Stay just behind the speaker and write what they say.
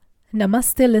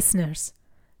Namaste, listeners.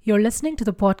 You're listening to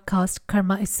the podcast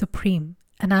Karma is Supreme,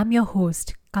 and I'm your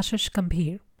host, Kashish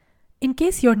Gambhir. In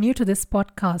case you're new to this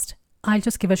podcast, I'll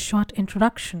just give a short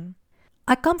introduction.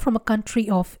 I come from a country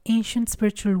of ancient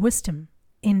spiritual wisdom,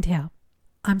 India.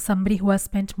 I'm somebody who has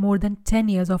spent more than 10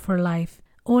 years of her life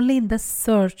only in the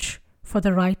search for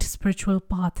the right spiritual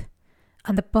path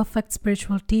and the perfect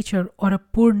spiritual teacher, or a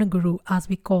Purna Guru as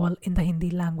we call in the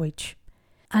Hindi language.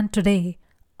 And today,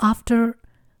 after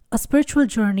a spiritual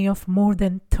journey of more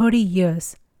than 30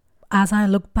 years, as I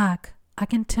look back, I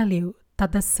can tell you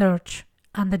that the search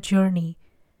and the journey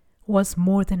was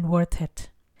more than worth it.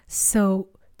 So,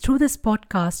 through this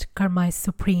podcast, Karma is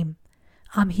Supreme,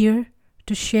 I'm here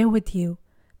to share with you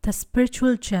the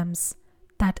spiritual gems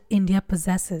that India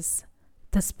possesses,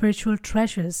 the spiritual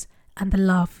treasures and the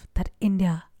love that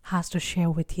India has to share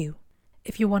with you.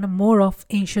 If you want more of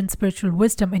ancient spiritual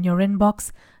wisdom in your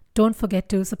inbox, don't forget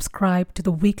to subscribe to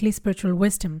the weekly spiritual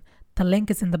wisdom. The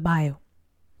link is in the bio.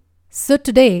 So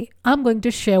today, I'm going to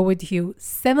share with you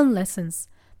 7 lessons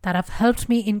that have helped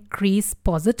me increase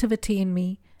positivity in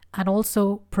me and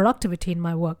also productivity in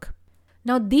my work.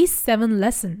 Now, these 7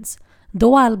 lessons,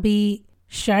 though I'll be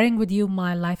sharing with you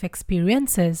my life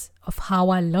experiences of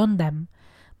how I learned them,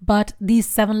 but these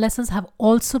 7 lessons have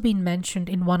also been mentioned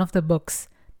in one of the books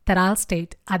that I'll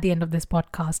state at the end of this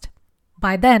podcast.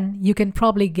 By then, you can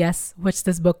probably guess which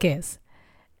this book is.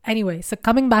 Anyway, so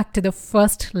coming back to the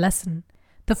first lesson.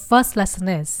 The first lesson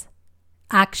is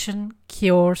action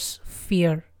cures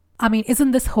fear. I mean,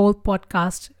 isn't this whole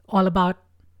podcast all about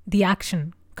the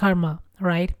action, karma,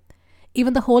 right?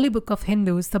 Even the holy book of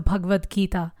Hindus, the Bhagavad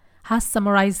Gita, has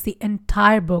summarized the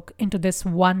entire book into this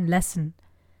one lesson.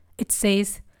 It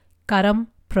says, Karam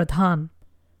Pradhan,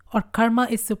 or Karma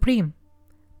is Supreme.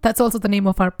 That's also the name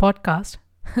of our podcast.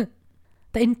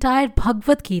 The entire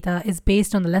Bhagavad Gita is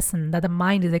based on the lesson that the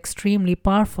mind is extremely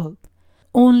powerful.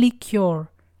 Only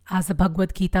cure, as the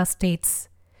Bhagavad Gita states,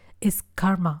 is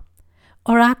karma,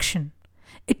 or action.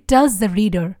 It tells the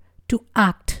reader to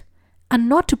act and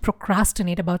not to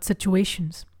procrastinate about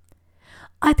situations.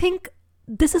 I think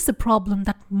this is the problem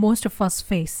that most of us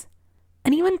face.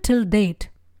 And even till date,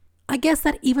 I guess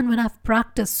that even when I've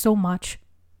practiced so much,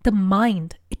 the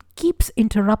mind, it keeps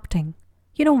interrupting.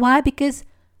 You know why? Because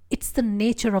it's the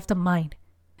nature of the mind.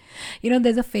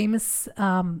 There's a famous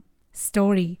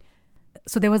story.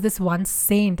 So there was this one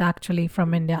saint actually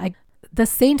from India. The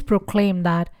saint proclaimed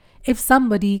that if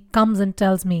somebody comes and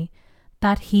tells me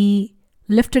that he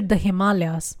lifted the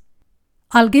Himalayas,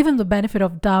 I'll give him the benefit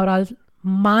of doubt. I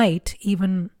might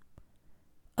even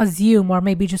assume or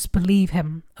maybe just believe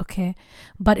him, okay?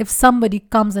 But if somebody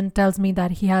comes and tells me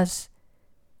that he has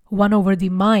won over the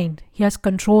mind, he has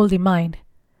controlled the mind,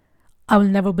 I will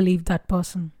never believe that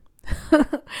person.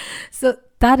 So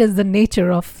that is the nature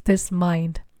of this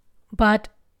mind. But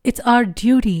it's our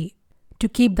duty to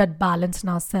keep that balance in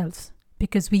ourselves,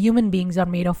 because we human beings are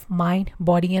made of mind,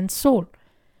 body, and soul.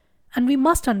 And we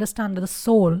must understand that the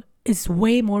soul is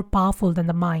way more powerful than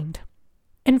the mind.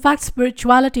 In fact,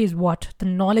 spirituality is what? The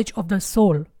knowledge of the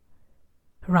soul,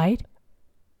 right?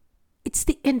 It's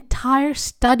the entire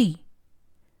study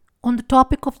on the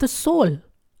topic of the soul.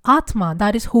 Atma,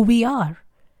 that is who we are.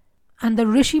 And the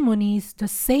Rishi Munis, the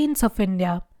saints of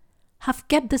India, have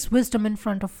kept this wisdom in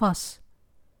front of us.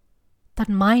 That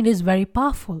mind is very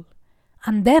powerful,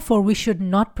 and therefore we should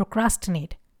not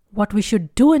procrastinate. What we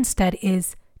should do instead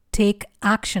is take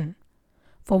action.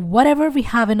 For whatever we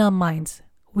have in our minds,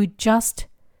 we just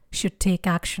should take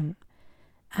action.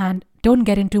 And don't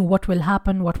get into what will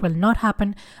happen, what will not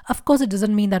happen. Of course, it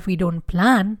doesn't mean that we don't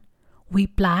plan. We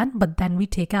plan, but then we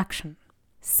take action.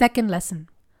 Second lesson.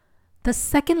 The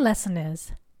second lesson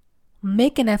is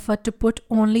make an effort to put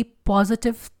only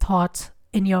positive thoughts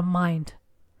in your mind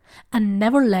and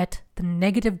never let the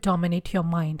negative dominate your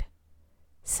mind.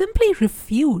 Simply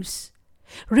refuse.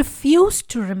 Refuse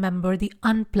to remember the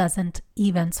unpleasant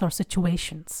events or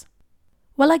situations.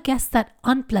 Well, I guess that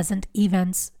unpleasant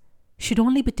events should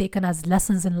only be taken as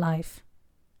lessons in life.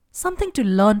 Something to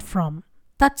learn from.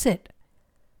 That's it.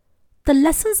 The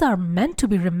lessons are meant to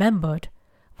be remembered,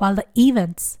 while the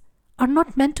events are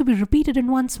not meant to be repeated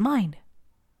in one's mind.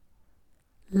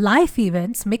 Life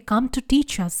events may come to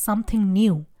teach us something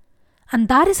new, and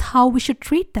that is how we should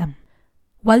treat them.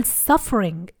 While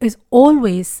suffering is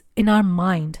always in our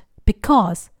mind,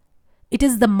 because it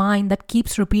is the mind that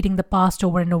keeps repeating the past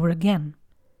over and over again.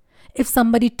 If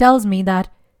somebody tells me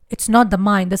that it's not the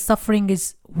mind, the suffering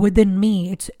is within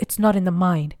me, it's not in the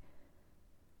mind.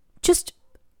 Just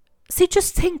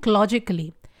think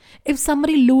logically. If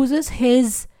somebody loses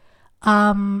his,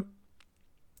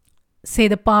 say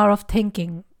the power of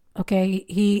thinking, okay,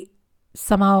 he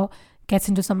somehow gets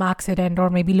into some accident or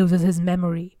maybe loses his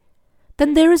memory,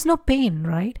 then there is no pain,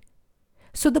 right?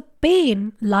 So the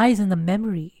pain lies in the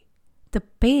memory. The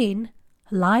pain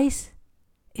lies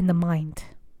in the mind.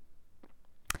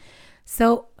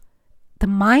 So the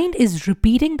mind is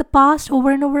repeating the past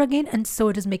over and over again, and so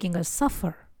it is making us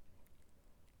suffer.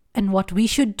 And what we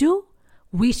should do?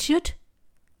 We should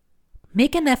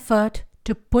make an effort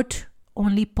to put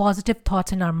only positive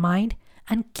thoughts in our mind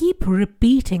and keep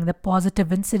repeating the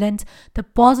positive incidents, the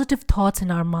positive thoughts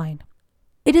in our mind.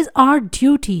 It is our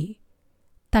duty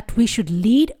that we should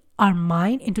lead our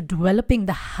mind into developing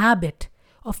the habit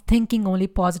of thinking only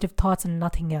positive thoughts and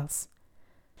nothing else.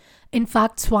 In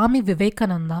fact, Swami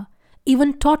Vivekananda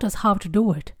even taught us how to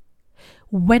do it.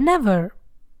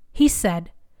 He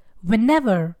said,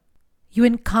 whenever you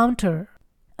encounter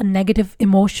a negative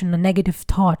emotion, a negative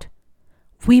thought,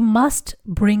 we must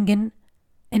bring in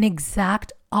an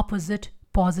exact opposite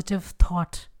positive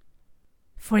thought.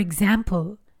 For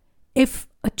example, if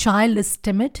a child is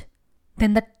timid,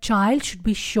 then that child should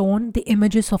be shown the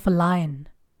images of a lion,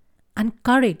 and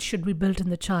courage should be built in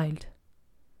the child.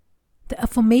 The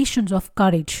affirmations of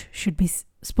courage should be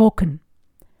spoken.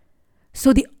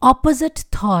 So the opposite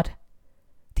thought,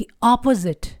 the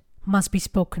opposite must be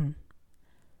spoken.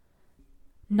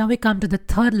 Now we come to the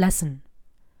third lesson.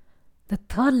 The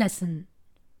third lesson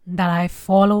that I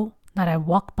follow, that I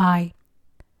walk by,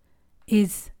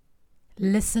 is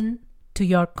listen to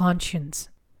your conscience.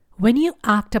 When you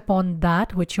act upon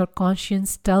that which your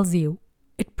conscience tells you,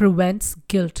 it prevents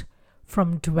guilt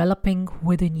from developing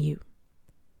within you.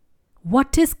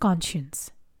 What is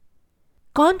conscience?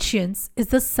 Conscience is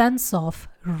the sense of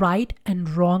right and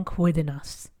wrong within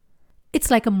us.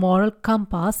 It's like a moral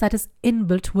compass that is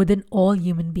inbuilt within all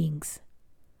human beings.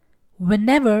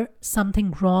 Whenever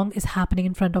something wrong is happening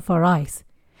in front of our eyes,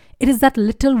 it is that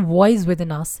little voice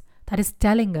within us that is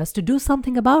telling us to do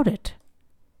something about it.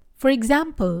 For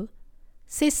example,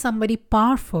 say somebody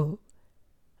powerful,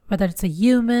 whether it's a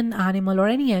human, animal, or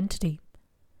any entity.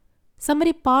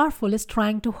 Somebody powerful is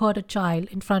trying to hurt a child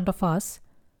in front of us.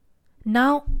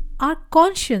 Now, our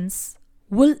conscience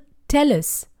will tell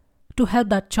us to help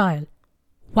that child,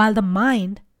 while the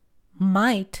mind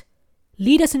might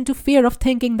lead us into fear of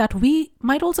thinking that we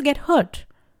might also get hurt.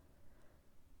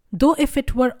 Though if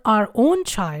it were our own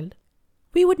child,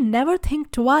 we would never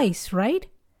think twice, right?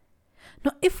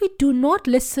 Now, if we do not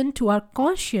listen to our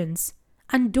conscience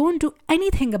and don't do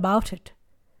anything about it,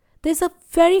 there's a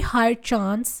very high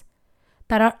chance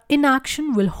that our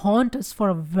inaction will haunt us for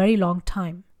a very long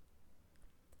time.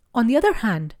 On the other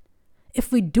hand,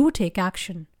 if we do take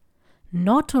action,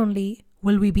 not only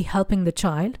will we be helping the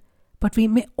child, but we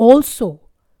may also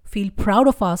feel proud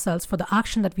of ourselves for the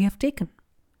action that we have taken.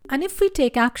 And if we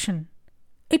take action,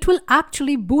 it will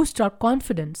actually boost our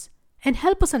confidence and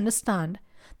help us understand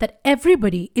that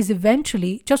everybody is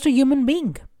eventually just a human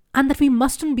being and that we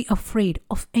mustn't be afraid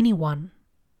of anyone.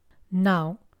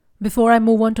 Now, before I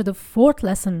move on to the fourth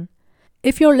lesson,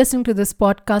 if you're listening to this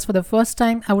podcast for the first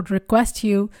time, I would request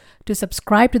you to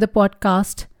subscribe to the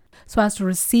podcast so as to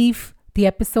receive the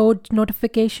episode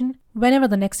notification whenever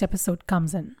the next episode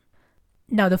comes in.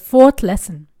 Now, the fourth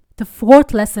lesson. The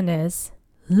fourth lesson is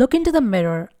look into the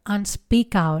mirror and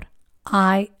speak out,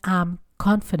 "I am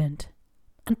confident,"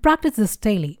 and practice this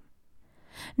daily.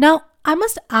 Now, I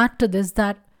must add to this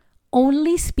that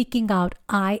only speaking out,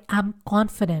 "I am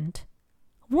confident,"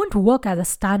 won't work as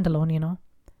a standalone,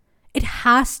 It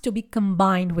has to be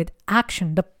combined with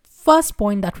action, the first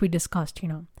point that we discussed,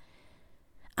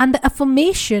 And the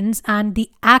affirmations and the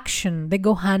action, they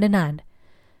go hand in hand.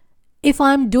 If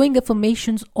I'm doing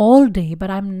affirmations all day,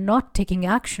 but I'm not taking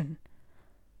action,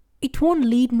 it won't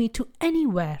lead me to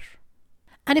anywhere.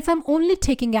 And if I'm only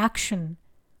taking action,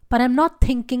 but I'm not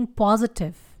thinking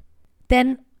positive,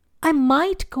 then I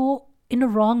might go in a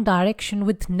wrong direction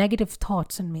with negative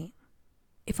thoughts in me,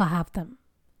 if I have them.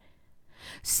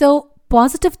 So,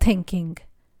 positive thinking,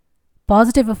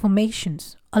 positive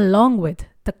affirmations, along with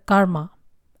the karma,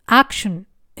 action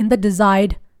in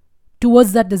the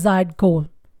towards that desired goal,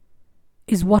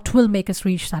 is what will make us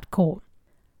reach that goal.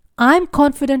 I'm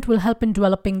confident will help in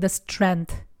developing the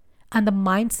strength and the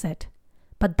mindset,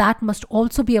 but that must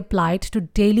also be applied to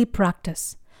daily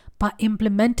practice by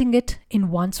implementing it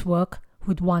in one's work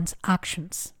with one's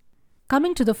actions.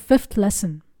 Coming to the fifth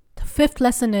lesson. The fifth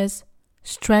lesson is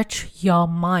stretch your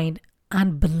mind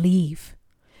and believe.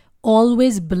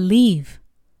 Always believe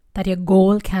that your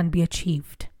goal can be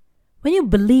achieved. When you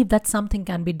believe that something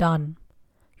can be done,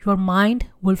 your mind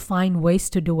will find ways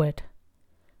to do it.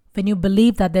 When you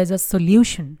believe that there's a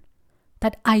solution,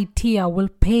 that idea will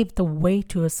pave the way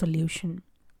to a solution.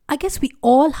 I guess we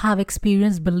all have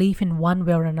experienced belief in one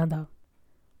way or another.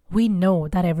 We know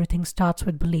that everything starts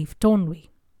with belief, don't we?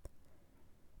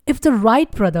 If the Wright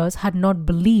brothers had not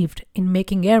believed in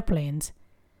making airplanes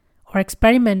or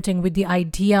experimenting with the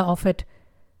idea of it,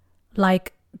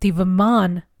 like the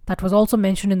Viman that was also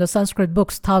mentioned in the Sanskrit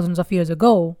books thousands of years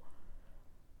ago,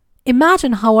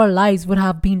 imagine how our lives would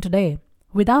have been today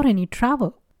without any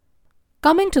travel.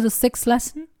 Coming to the sixth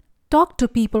lesson, talk to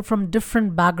people from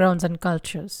different backgrounds and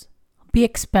cultures. Be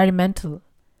experimental.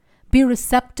 Be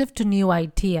receptive to new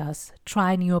ideas.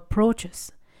 Try new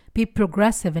approaches. Be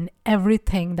progressive in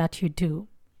everything that you do.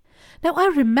 Now, I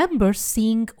remember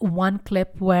seeing one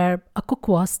clip where a cook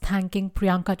was thanking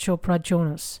Priyanka Chopra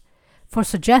Jonas for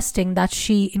suggesting that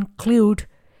she include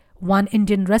one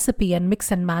Indian recipe and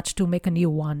mix and match to make a new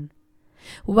one.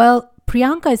 Well,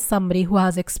 Priyanka is somebody who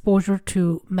has exposure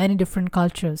to many different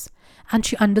cultures and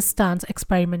she understands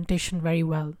experimentation very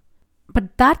well.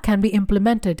 But that can be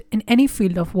implemented in any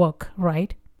field of work,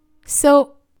 right?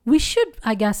 So we should,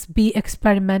 I guess, be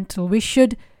experimental. We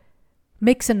should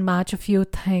mix and match a few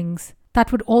things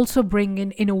that would also bring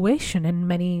in innovation in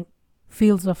many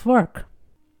fields of work.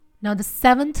 Now, the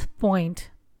seventh point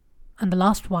and the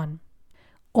last one,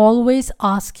 always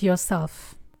ask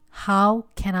yourself, how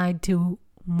can I do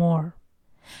more?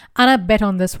 And I bet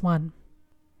on this one.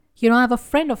 I have a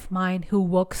friend of mine who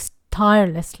works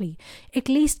tirelessly, at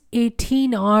least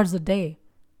 18 hours a day.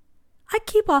 I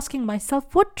keep asking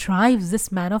myself, what drives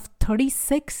this man of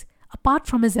 36 apart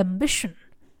from his ambition?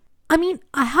 I mean,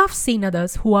 I have seen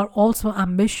others who are also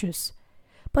ambitious,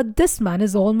 but this man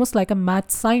is almost like a mad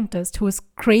scientist who is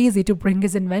crazy to bring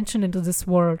his invention into this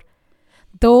world.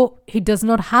 Though he does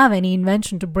not have any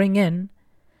invention to bring in,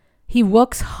 he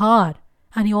works hard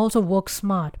and he also works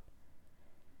smart.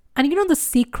 And the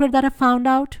secret that I found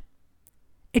out?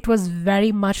 It was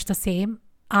very much the same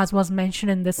as was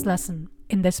mentioned in this lesson,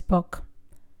 in this book.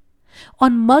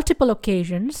 On multiple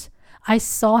occasions, I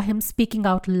saw him speaking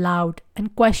out loud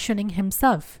and questioning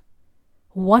himself.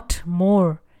 What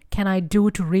more can I do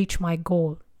to reach my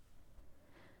goal?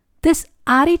 This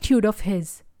attitude of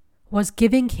his was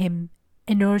giving him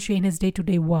energy in his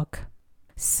day-to-day work.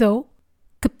 So,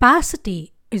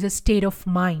 capacity is a state of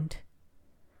mind.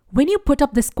 When you put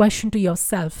up this question to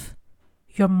yourself,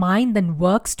 your mind then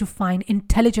works to find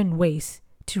intelligent ways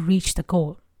to reach the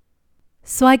goal.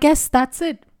 So I guess that's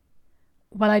it.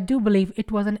 Well, I do believe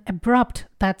it was an abrupt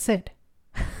that's it.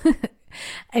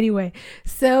 Anyway,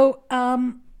 so I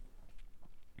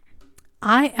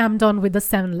am done with the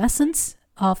 7 lessons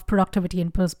of productivity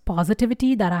and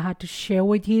positivity that I had to share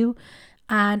with you.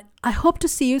 And I hope to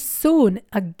see you soon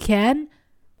again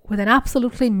with an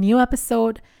absolutely new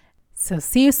episode. So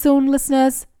see you soon,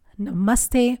 listeners.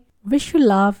 Namaste. Wish you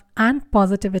love and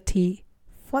positivity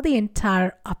for the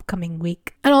entire upcoming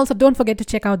week. And also don't forget to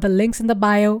check out the links in the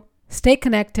bio. Stay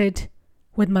connected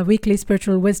with my weekly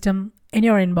spiritual wisdom in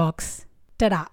your inbox. Ta-da!